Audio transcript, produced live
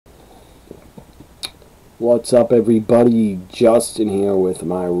What's up, everybody? Justin here with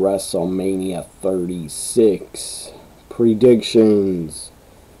my WrestleMania 36 predictions.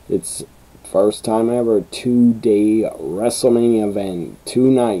 It's first time ever 2-day WrestleMania event,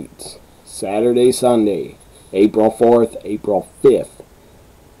 2 nights, Saturday, Sunday, April 4th, April 5th.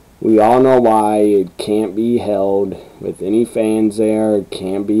 We all know why it can't be held with any fans there. It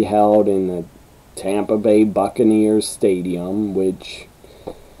can't be held in the Tampa Bay Buccaneers Stadium, which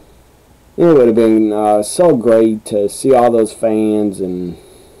it would have been so great to see all those fans and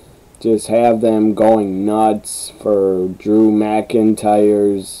just have them going nuts for Drew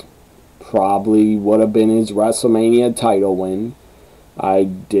McIntyre's probably would have been his WrestleMania title win. I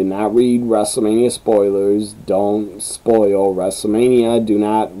did not read WrestleMania spoilers. Don't spoil WrestleMania. Do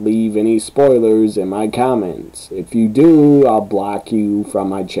not leave any spoilers in my comments. If you do, I'll block you from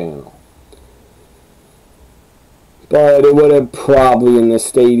my channel. But it would have probably in the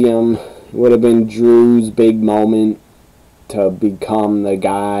stadium, would have been Drew's big moment to become the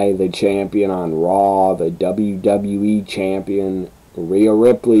guy, the champion on Raw, the WWE champion, Rhea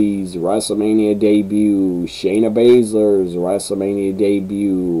Ripley's WrestleMania debut, Shayna Baszler's WrestleMania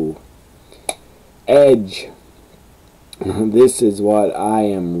debut, Edge. This is what I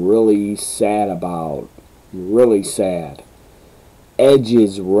am really sad about. Really sad.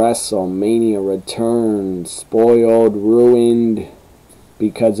 Edge's WrestleMania return spoiled, ruined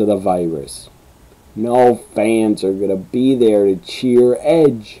because of the virus. No fans are going to be there to cheer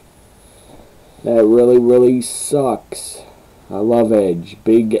Edge. That really, really sucks. I love Edge.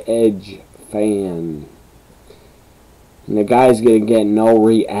 Big Edge fan. And the guy's going to get no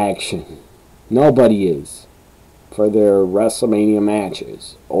reaction. Nobody is. For their WrestleMania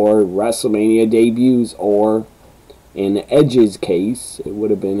matches. Or WrestleMania debuts. Or, in Edge's case, it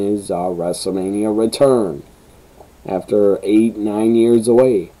would have been his WrestleMania return. After 8-9 years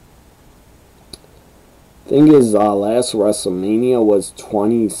away. Thing is, last WrestleMania was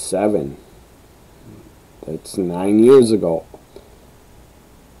 27. That's 9 years ago.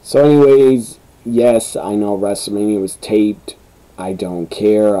 So anyways, yes, I know WrestleMania was taped. I don't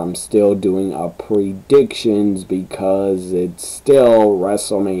care. I'm still doing predictions because it's still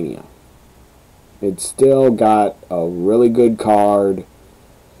WrestleMania. It's still got a really good card.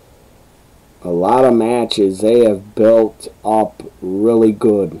 A lot of matches they have built up really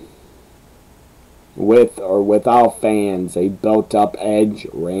good. With or without fans, they built up Edge,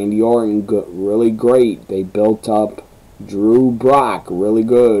 Randy Orton, really great. They built up Drew Brock, really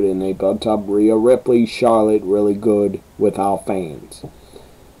good. And they built up Rhea Ripley, Charlotte, really good without fans.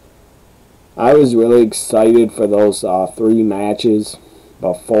 I was really excited for those 3 matches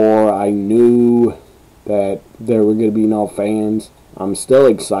before I knew that there were going to be no fans. I'm still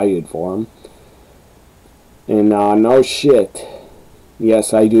excited for them. And no shit.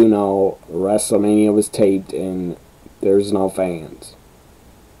 Yes, I do know WrestleMania was taped and there's no fans.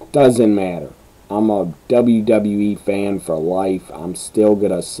 Doesn't matter. I'm a WWE fan for life. I'm still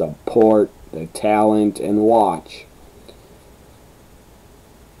going to support the talent and watch.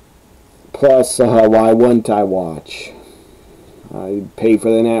 Plus, why wouldn't I watch? I pay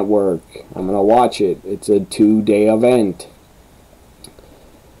for the network. I'm going to watch it. It's a 2-day event.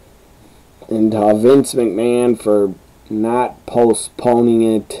 And Vince McMahon for not postponing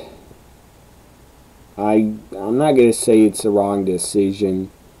it. I'm not going to say it's the wrong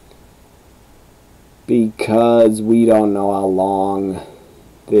decision. Because we don't know how long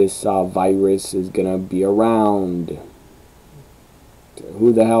this virus is going to be around.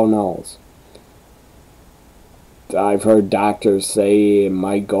 Who the hell knows? I've heard doctors say it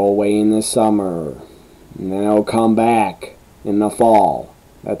might go away in the summer. And then it'll come back in the fall.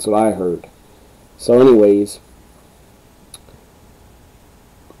 That's what I heard. So anyways,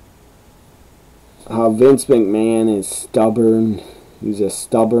 how Vince McMahon is stubborn. He's a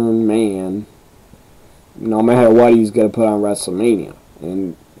stubborn man. No matter what he's going to put on WrestleMania.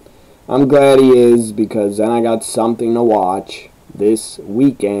 And I'm glad he is, because then I got something to watch this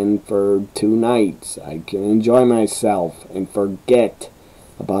weekend for 2 nights. I can enjoy myself and forget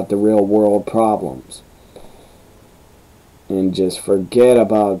about the real world problems. And just forget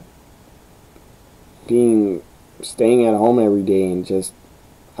about staying at home every day, and just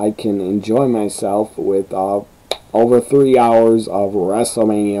I can enjoy myself with over 3 hours of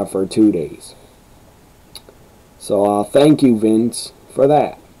WrestleMania for 2 days. So thank you, Vince, for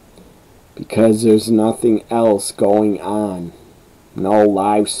that, because there's nothing else going on. No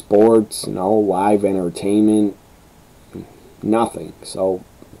live sports, no live entertainment, nothing. So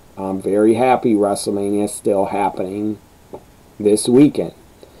I'm very happy WrestleMania is still happening this weekend.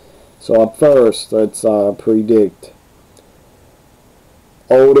 So up first, let's predict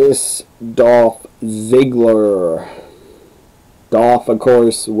Otis, Dolph Ziggler. Dolph, of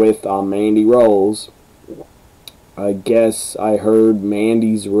course, with Mandy Rose. I guess I heard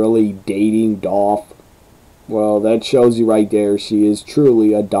Mandy's really dating Dolph. Well, that shows you right there she is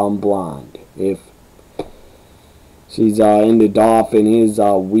truly a dumb blonde. If she's into Dolph and his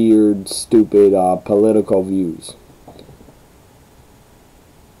weird, stupid political views.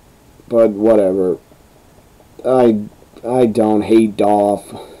 But whatever. I don't hate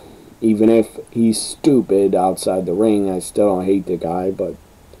Dolph. Even if he's stupid outside the ring, I still don't hate the guy, but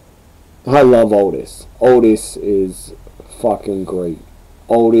I love Otis. Otis is fucking great.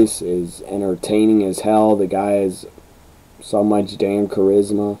 Otis is entertaining as hell. The guy has so much damn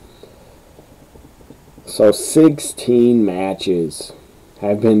charisma. So 16 matches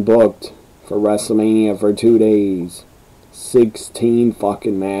have been booked for WrestleMania for 2 days. 16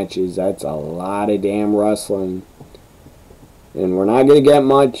 fucking matches. That's a lot of damn wrestling. And we're not going to get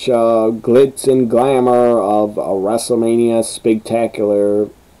much glitz and glamour of a WrestleMania spectacular.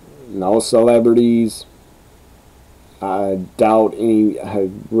 No celebrities. I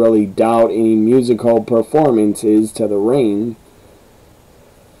really doubt any musical performances to the ring.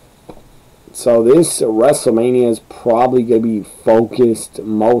 So this WrestleMania is probably going to be focused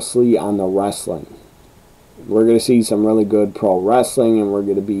mostly on the wrestling. We're going to see some really good pro wrestling, and we're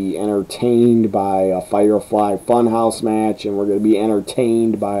going to be entertained by a Firefly Funhouse match, and we're going to be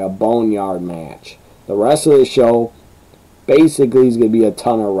entertained by a Boneyard match. The rest of the show basically is going to be a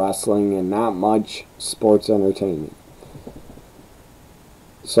ton of wrestling and not much sports entertainment.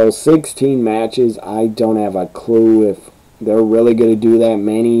 So 16 matches, I don't have a clue if they're really going to do that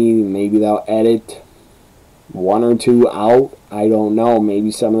many. Maybe they'll edit 1 or 2 out. I don't know.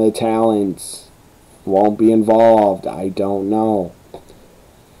 Maybe some of the talents won't be involved. I don't know.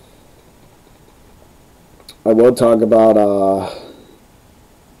 I will talk about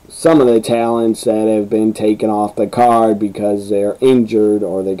some of the talents that have been taken off the card because they're injured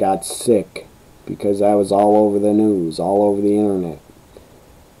or they got sick, because that was all over the news, all over the internet.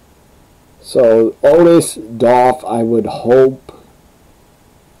 So Otis, Dolph, I would hope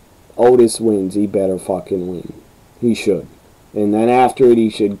Otis wins. He better fucking win. He should. And then after it, he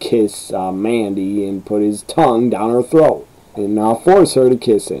should kiss Mandy and put his tongue down her throat and force her to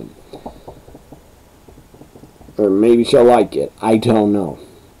kiss him. Or maybe she'll like it. I don't know.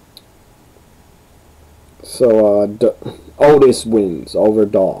 So Otis wins over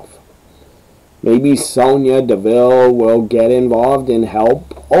Dolph. Maybe Sonya Deville will get involved and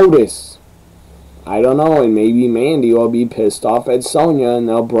help Otis. I don't know. And maybe Mandy will be pissed off at Sonya and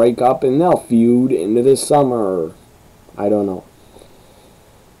they'll break up and they'll feud into the summer. I don't know.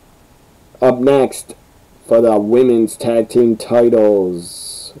 Up next, for the women's tag team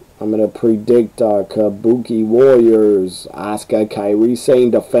titles, I'm going to predict Kabuki Warriors, Asuka, Kairi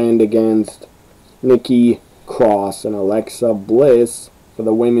Sane defend against Nikki Cross and Alexa Bliss for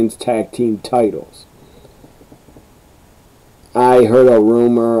the women's tag team titles. I heard a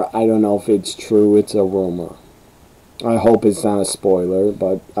rumor. I don't know if it's true. It's a rumor. I hope it's not a spoiler,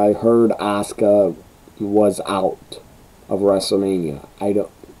 but I heard Asuka was out of WrestleMania. I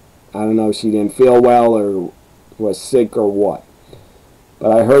don't know if she didn't feel well or was sick or what.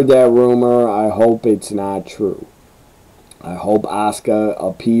 But I heard that rumor. I hope it's not true. I hope Asuka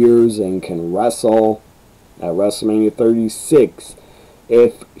appears and can wrestle at WrestleMania 36.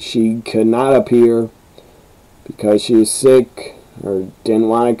 If she could not appear because she is sick or didn't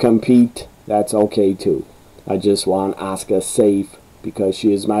want to compete, that's okay too. I just want Asuka safe because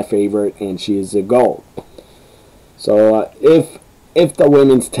she is my favorite and she is the GOAT. So if the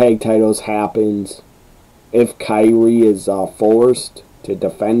women's tag titles happens, if Kairi is forced to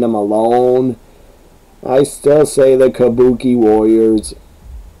defend them alone, I still say the Kabuki Warriors,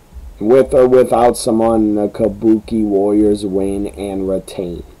 with or without someone, the Kabuki Warriors win and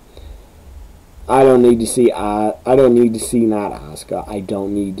retain. I don't need to see not Asuka. I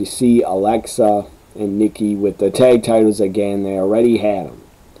don't need to see Alexa and Nikki with the tag titles again. They already had them.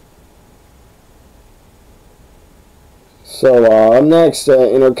 So up next,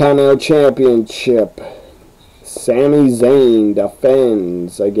 Intercontinental Championship. Sami Zayn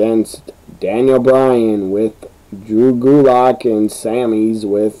defends against Daniel Bryan with Drew Gulak, and Sami's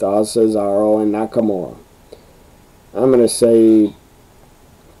with Cesaro and Nakamura. I'm going to say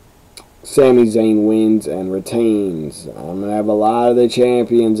Sami Zayn wins and retains. I'm going to have a lot of the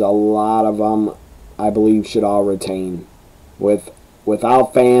champions, a lot of them, I believe, should all retain.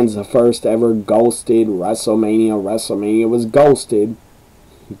 Without fans, the first ever ghosted WrestleMania. WrestleMania was ghosted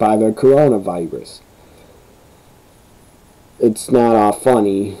by the coronavirus. It's not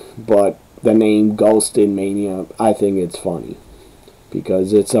funny, but the name Ghosted Mania, I think it's funny.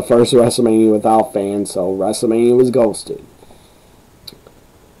 because it's the first WrestleMania without fans, so WrestleMania was ghosted.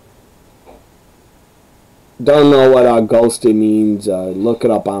 Don't know what ghosted means. Look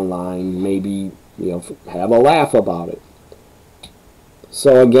it up online. Maybe have a laugh about it.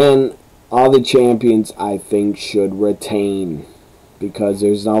 So again, all the champions I think should retain, because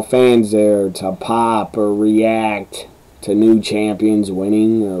there's no fans there to pop or react to new champions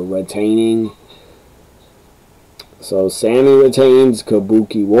winning or retaining. So Sammy retains,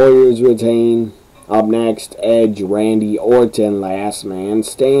 Kabuki Warriors retain. Up next, Edge, Randy Orton, last man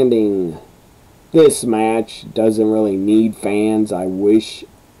standing. This match doesn't really need fans. I wish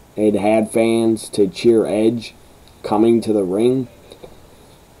it had fans to cheer Edge coming to the ring.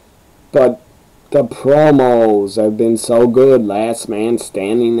 But the promos have been so good. Last man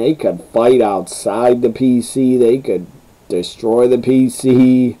standing. They could fight outside the PC. They could destroy the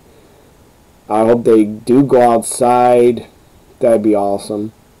PC. I hope they do go outside. That'd be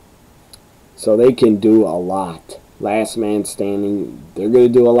awesome. So they can do a lot. Last man standing. They're going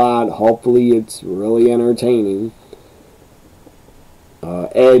to do a lot. Hopefully it's really entertaining.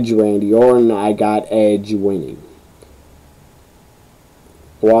 Edge, Randy Orton. I got Edge winning.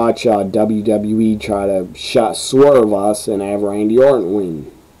 Watch WWE try to swerve us and have Randy Orton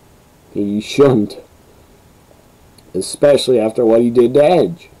win. He shouldn't. Especially after what he did to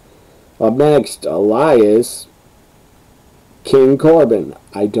Edge. Up next, Elias, King Corbin.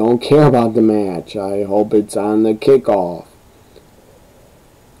 I don't care about the match. I hope it's on the kickoff.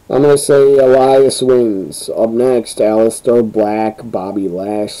 I'm going to say Elias wins. Up next, Aleister Black, Bobby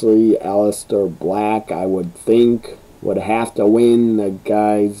Lashley. Aleister Black, I would think, would have to win. The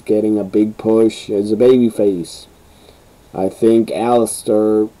guy's getting a big push as a babyface. I think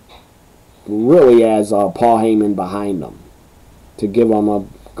Aleister really has Paul Heyman behind him to give him a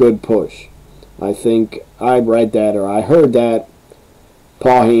good push. I think I read that or I heard that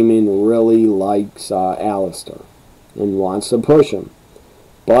Paul Heyman really likes Aleister and wants to push him.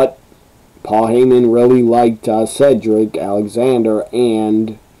 But Paul Heyman really liked Cedric Alexander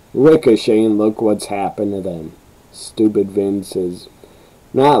and Ricochet, and look what's happened to them. Stupid Vince has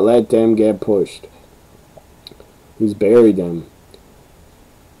not let them get pushed. He's buried them.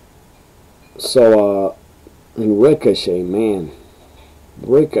 So, and Ricochet, man.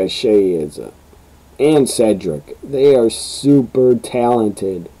 Ricochet is and Cedric. They are super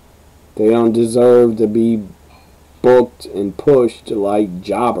talented. They don't deserve to be booked and pushed like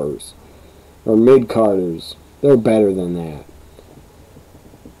jobbers or mid-carders. They're better than that.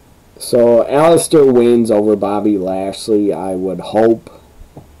 So Aleister wins over Bobby Lashley, I would hope.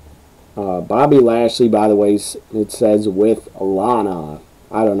 Bobby Lashley, by the way, it says with Lana.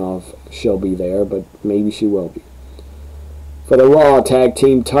 I don't know if she'll be there, but maybe she will be. For the Raw Tag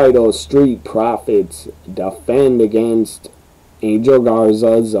Team title, Street Profits defend against Angel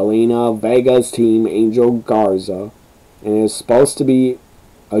Garza, Zelina Vega's team, Angel Garza. And it's supposed to be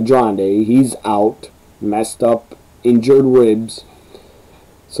Andrade. He's out, messed up, injured ribs.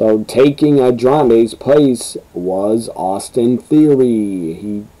 So taking Andrade's place was Austin Theory.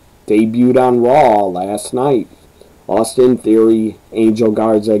 He debuted on Raw last night. Austin Theory, Angel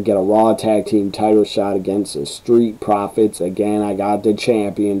Garza get a Raw Tag Team title shot against the Street Profits. Again, I got the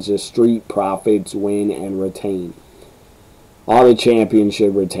champions. The Street Profits win and retain. All the champions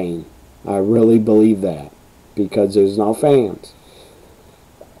should retain. I really believe that, because there's no fans.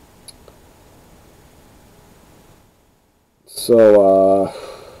 So,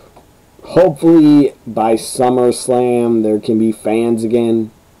 hopefully by SummerSlam there can be fans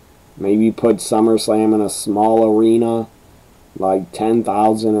again. Maybe put SummerSlam in a small arena, like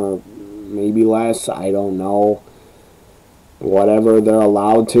 10,000 or maybe less. I don't know. Whatever they're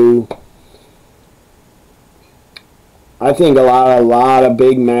allowed to. I think a lot of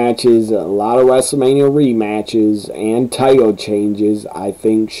big matches, a lot of WrestleMania rematches, and title changes, I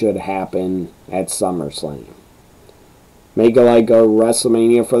think should happen at SummerSlam. Make it like a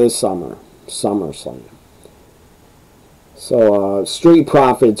WrestleMania for the summer. SummerSlam. So, Street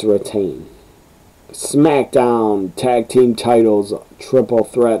Profits retain. SmackDown Tag Team Titles Triple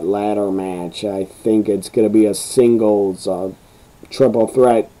Threat Ladder Match. I think it's going to be a singles Triple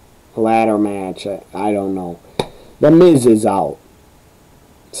Threat Ladder Match. I don't know. The Miz is out.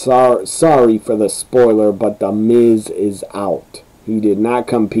 Sorry for the spoiler, but The Miz is out. He did not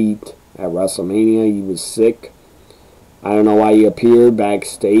compete at WrestleMania. He was sick. I don't know why he appeared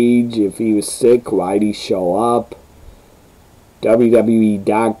backstage. If he was sick, why'd he show up? WWE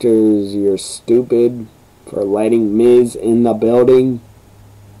doctors, you're stupid for letting Miz in the building.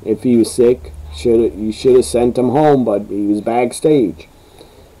 If he was sick, you should have sent him home, but he was backstage.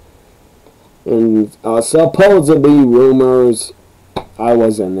 And supposedly rumors I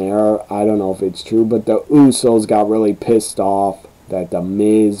wasn't there. I don't know if it's true, but the Usos got really pissed off that the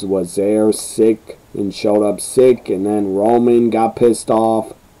Miz was there sick and showed up sick, and then Roman got pissed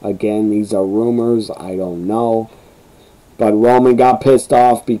off. Again, these are rumors. I don't know. But Roman got pissed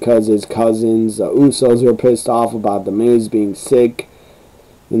off because his cousins, the Usos, were pissed off about the Miz being sick.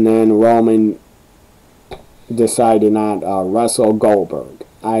 And then Roman decided not wrestle Goldberg.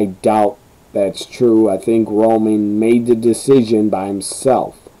 I doubt that's true. I think Roman made the decision by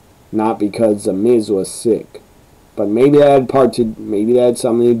himself, not because the Miz was sick. But maybe that had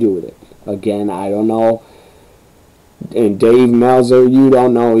something to do with it. Again, I don't know. And Dave Meltzer, you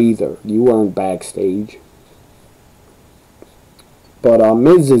don't know either. You weren't backstage. But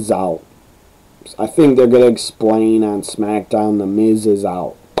Miz is out. I think they're going to explain on SmackDown the Miz is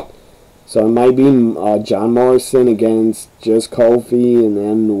out. So it might be John Morrison against just Kofi, and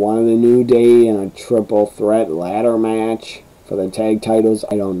then one of the New Day in a triple threat ladder match for the tag titles.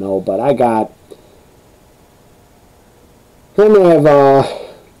 I don't know, but I'm going to have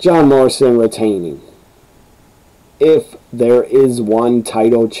John Morrison retaining. If there is one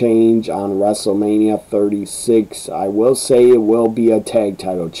title change on WrestleMania 36, I will say it will be a tag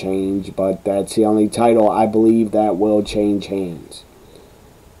title change, but that's the only title I believe that will change hands.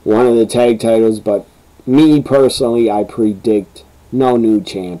 One of the tag titles, but me personally, I predict no new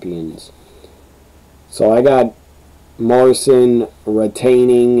champions. So I got Morrison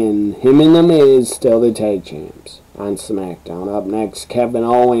retaining, and him and The Miz still the tag champs on SmackDown. Up next, Kevin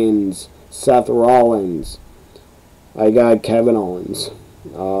Owens, Seth Rollins. I got Kevin Owens.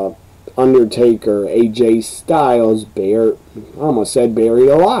 Undertaker, AJ Styles, I almost said buried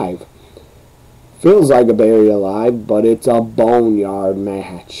alive. Feels like a buried alive, but it's a boneyard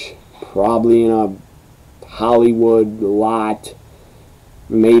match. Probably in a Hollywood lot,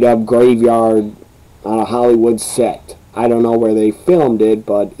 made up graveyard on a Hollywood set. I don't know where they filmed it,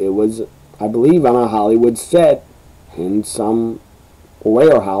 but it was, I believe, on a Hollywood set in some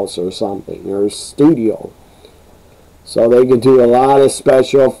warehouse or something, or studio. So they could do a lot of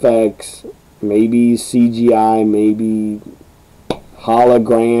special effects, maybe CGI, maybe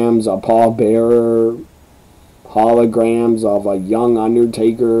holograms of Paul Bearer, holograms of a young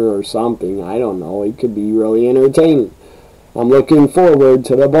Undertaker or something. I don't know. It could be really entertaining. I'm looking forward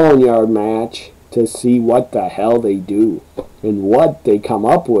to the Boneyard match to see what the hell they do and what they come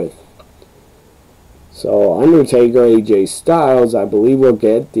up with. So Undertaker, AJ Styles, I believe will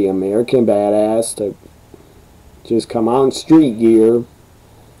get the American Badass to just come out in street gear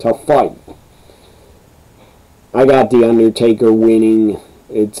to fight. I got the Undertaker winning.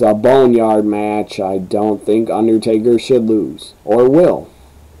 It's a boneyard match. I don't think Undertaker should lose, or will.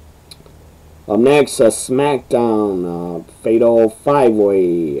 Up next, a SmackDown Fatal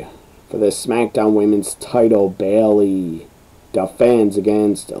 5-Way for the SmackDown Women's title. Bayley defends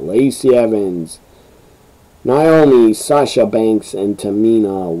against Lacey Evans, Naomi, Sasha Banks, and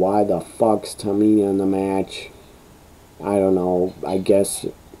Tamina. Why the fuck's Tamina in the match? I don't know. I guess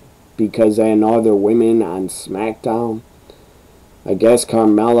because there are no other women on SmackDown. I guess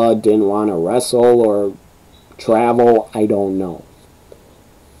Carmella didn't want to wrestle or travel. I don't know.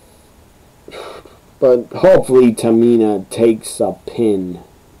 But hopefully Tamina takes a pin.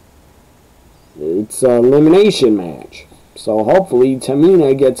 It's an elimination match. So hopefully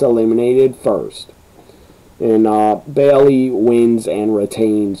Tamina gets eliminated first. And Bayley wins and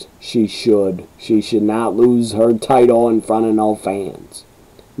retains. She should. She should not lose her title in front of no fans.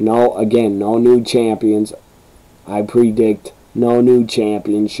 No, again, no new champions. I predict no new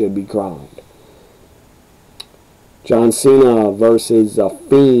champion should be crowned. John Cena versus The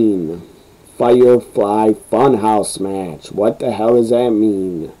Fiend. Firefly Funhouse match. What the hell does that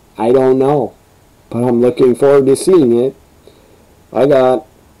mean? I don't know. But I'm looking forward to seeing it. I got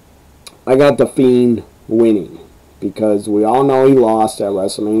The Fiend winning. Because we all know he lost at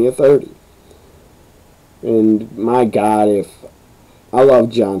WrestleMania 30. And my God, I love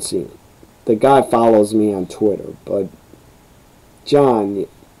John Cena. The guy follows me on Twitter. But John,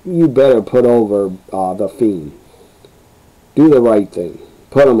 you better put over The Fiend. Do the right thing.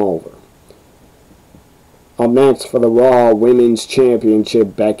 Put him over. Up next for the Raw Women's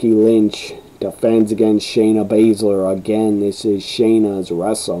Championship, Becky Lynch defends against Shayna Baszler. Again, this is Shayna's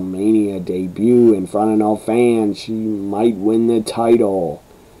WrestleMania debut in front of no fans. She might win the title.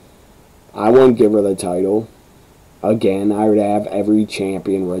 I won't give her the title. Again, I would have every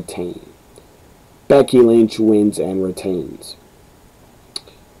champion retain. Becky Lynch wins and retains.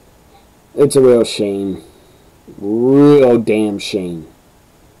 It's a real shame. Real damn shame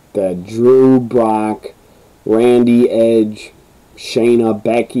that Drew, Brock, Randy, Edge, Shayna,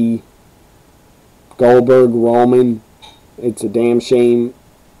 Becky, Goldberg, Roman, It's a damn shame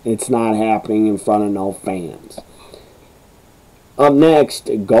it's not happening in front of no fans. Up next,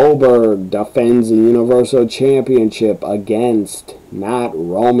 Goldberg defends the Universal Championship against not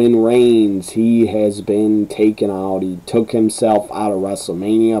Roman Reigns. He has been taken out. He took himself out of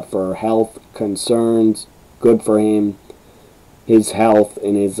WrestleMania for health concerns. Good for him. His health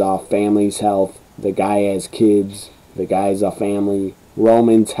and his family's health. The guy has kids. The guy has a family.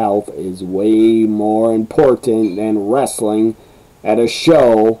 Roman's health is way more important than wrestling at a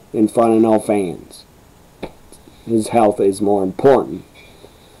show in front of no fans. His health is more important.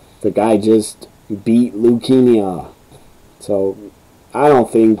 The guy just beat leukemia. So I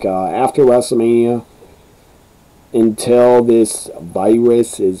don't think after WrestleMania, until this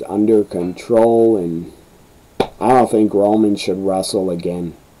virus is under control, and I don't think Roman should wrestle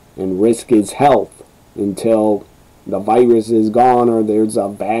again and risk his health until the virus is gone or there's a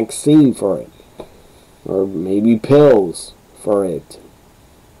vaccine for it. Or maybe pills for it.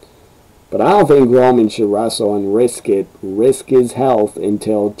 But I don't think Roman should wrestle and risk his health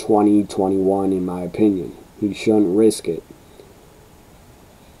until 2021, in my opinion. He shouldn't risk it.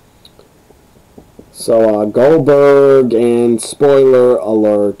 So, Goldberg and, spoiler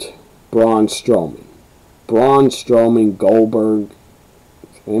alert, Braun Strowman. Braun Strowman, Goldberg,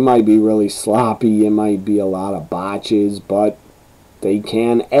 it might be really sloppy, it might be a lot of botches, but they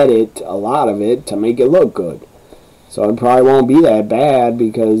can edit a lot of it to make it look good. So it probably won't be that bad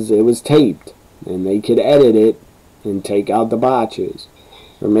because it was taped. And they could edit it and take out the botches.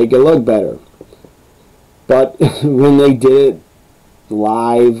 Or make it look better. But when they did it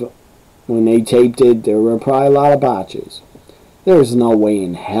live, when they taped it, there were probably a lot of botches. There's no way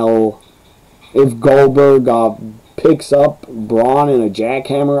in hell. If Goldberg picks up Braun in a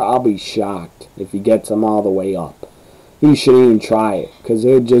jackhammer, I'll be shocked if he gets him all the way up. He shouldn't even try it. Because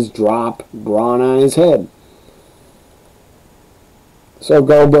it would just drop Braun on his head. So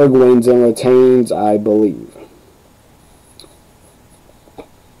Goldberg wins and retains, I believe.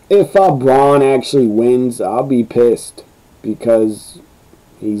 If Braun actually wins, I'll be pissed. Because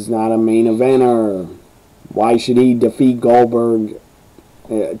he's not a main eventer. Why should he defeat Goldberg?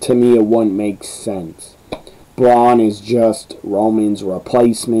 To me, it wouldn't make sense. Braun is just Roman's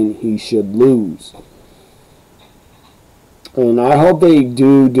replacement. He should lose. And I hope they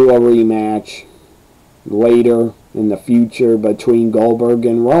do a rematch later in the future between Goldberg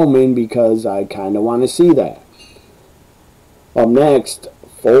and Roman, because I kind of want to see that. Up next,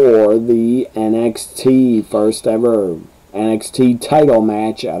 for the NXT first ever NXT title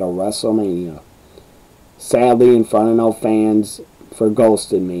match at a WrestleMania. Sadly, in front of no fans for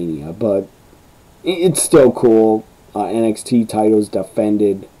Ghosted Mania, but it's still cool. NXT titles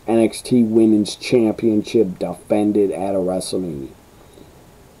defended. NXT Women's Championship defended at a WrestleMania.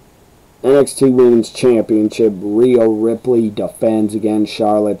 NXT Women's Championship, Rhea Ripley defends against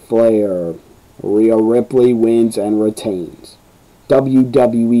Charlotte Flair. Rhea Ripley wins and retains.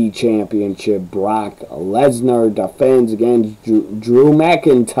 WWE Championship, Brock Lesnar defends against Drew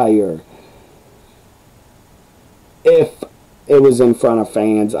McIntyre. If it was in front of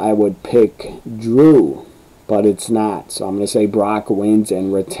fans, I would pick Drew, but it's not. So I'm going to say Brock wins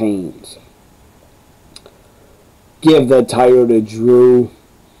and retains. Give the title to Drew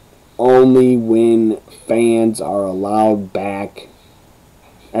only when fans are allowed back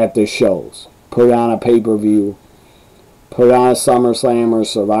at the shows. Put on a pay-per-view, put on a SummerSlam or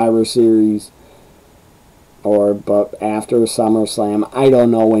Survivor Series, but after SummerSlam, I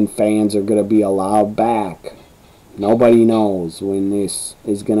don't know when fans are going to be allowed back. Nobody knows when this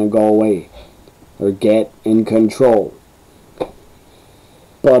is going to go away or get in control.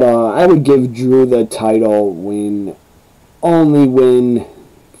 But I would give Drew the title only when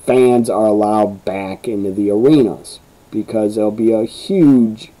fans are allowed back into the arenas, because there'll be a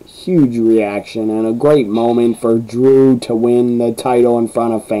huge reaction and a great moment for Drew to win the title in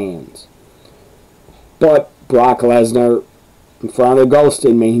front of fans. But Brock Lesnar in front of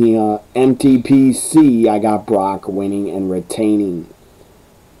Ghosted Mania, MTPC, I got Brock winning and retaining.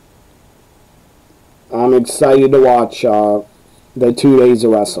 I'm excited to watch the 2 days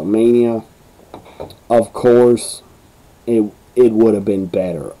of WrestleMania. Of course, it would have been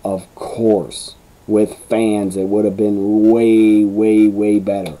better. Of course. With fans, it would have been way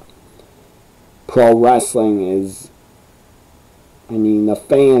better. Pro wrestling is... the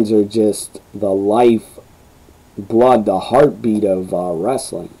fans are just the life, blood, the heartbeat of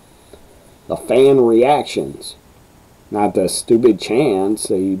wrestling. The fan reactions. Not the stupid chants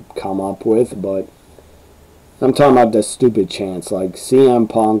they come up with, but... I'm talking about the stupid chants like CM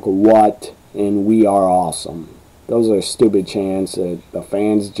Punk, what, and we are awesome. Those are stupid chants that the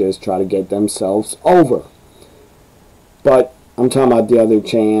fans just try to get themselves over. But I'm talking about the other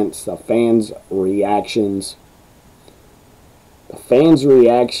chants, the fans' reactions. The fans'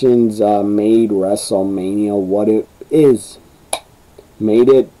 reactions made WrestleMania what it is. Made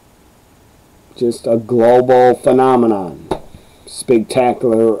it just a global phenomenon.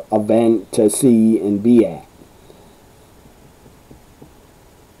 Spectacular event to see and be at.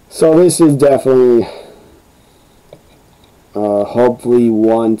 So this is definitely hopefully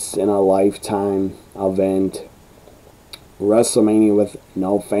once in a lifetime event. WrestleMania with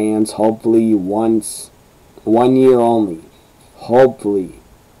no fans. Hopefully once, 1 year only. Hopefully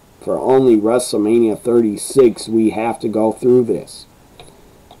for only WrestleMania 36 we have to go through this.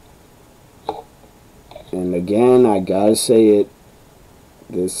 And again, I gotta say it,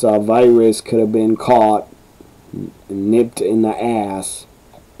 this virus could have been caught, nipped in the ass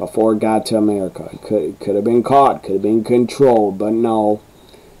before it got to America. It could have been caught, could have been controlled, but no,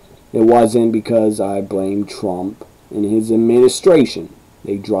 it wasn't, because I blame Trump and his administration.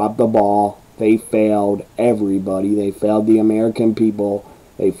 They dropped the ball. They failed everybody. They failed the American people.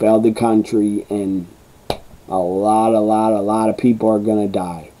 They failed the country, and a lot of people are going to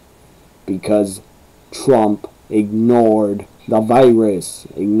die because Trump ignored the virus,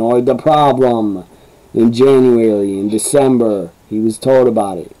 ignored the problem. In January, in December, he was told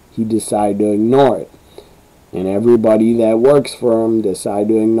about it. He decided to ignore it. And everybody that works for him decided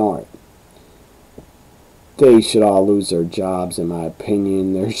to ignore it. They should all lose their jobs, in my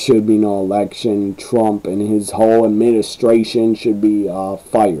opinion. There should be no election. Trump and his whole administration should be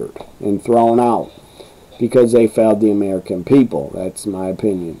fired and thrown out because they failed the American people. That's my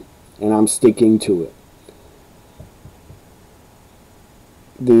opinion. And I'm sticking to it.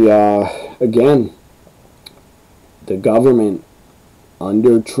 Again, the government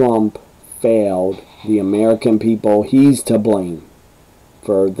under Trump failed the American people. He's to blame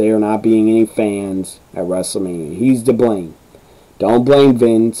for there not being any fans at WrestleMania. He's to blame. Don't blame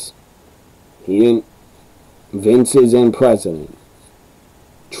Vince. Vince isn't president.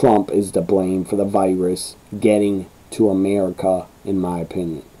 Trump is to blame for the virus getting to America, in my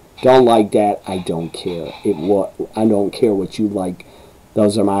opinion. Don't like that. I don't care. I don't care what you like.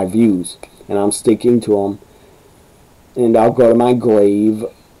 Those are my views, and I'm sticking to them. And I'll go to my grave,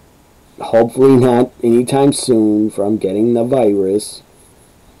 hopefully not anytime soon, from getting the virus.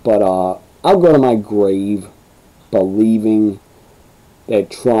 But I'll go to my grave believing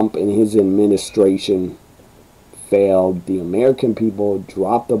that Trump and his administration failed the American people,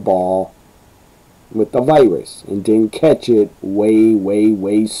 dropped the ball with the virus, and didn't catch it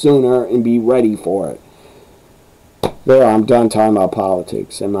way sooner and be ready for it. There, I'm done talking about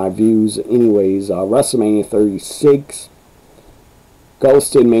politics and my views. Anyways, WrestleMania 36,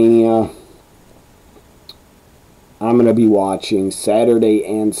 Ghosted Mania. I'm going to be watching Saturday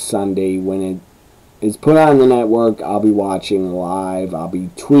and Sunday. When it is put on the network, I'll be watching live. I'll be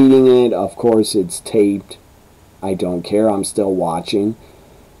tweeting it. Of course, it's taped. I don't care. I'm still watching.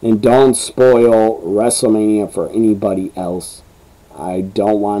 And don't spoil WrestleMania for anybody else. I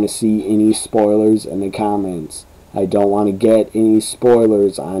don't want to see any spoilers in the comments. I don't want to get any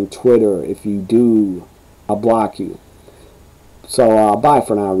spoilers on Twitter. If you do, I'll block you. So, bye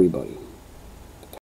for now, everybody.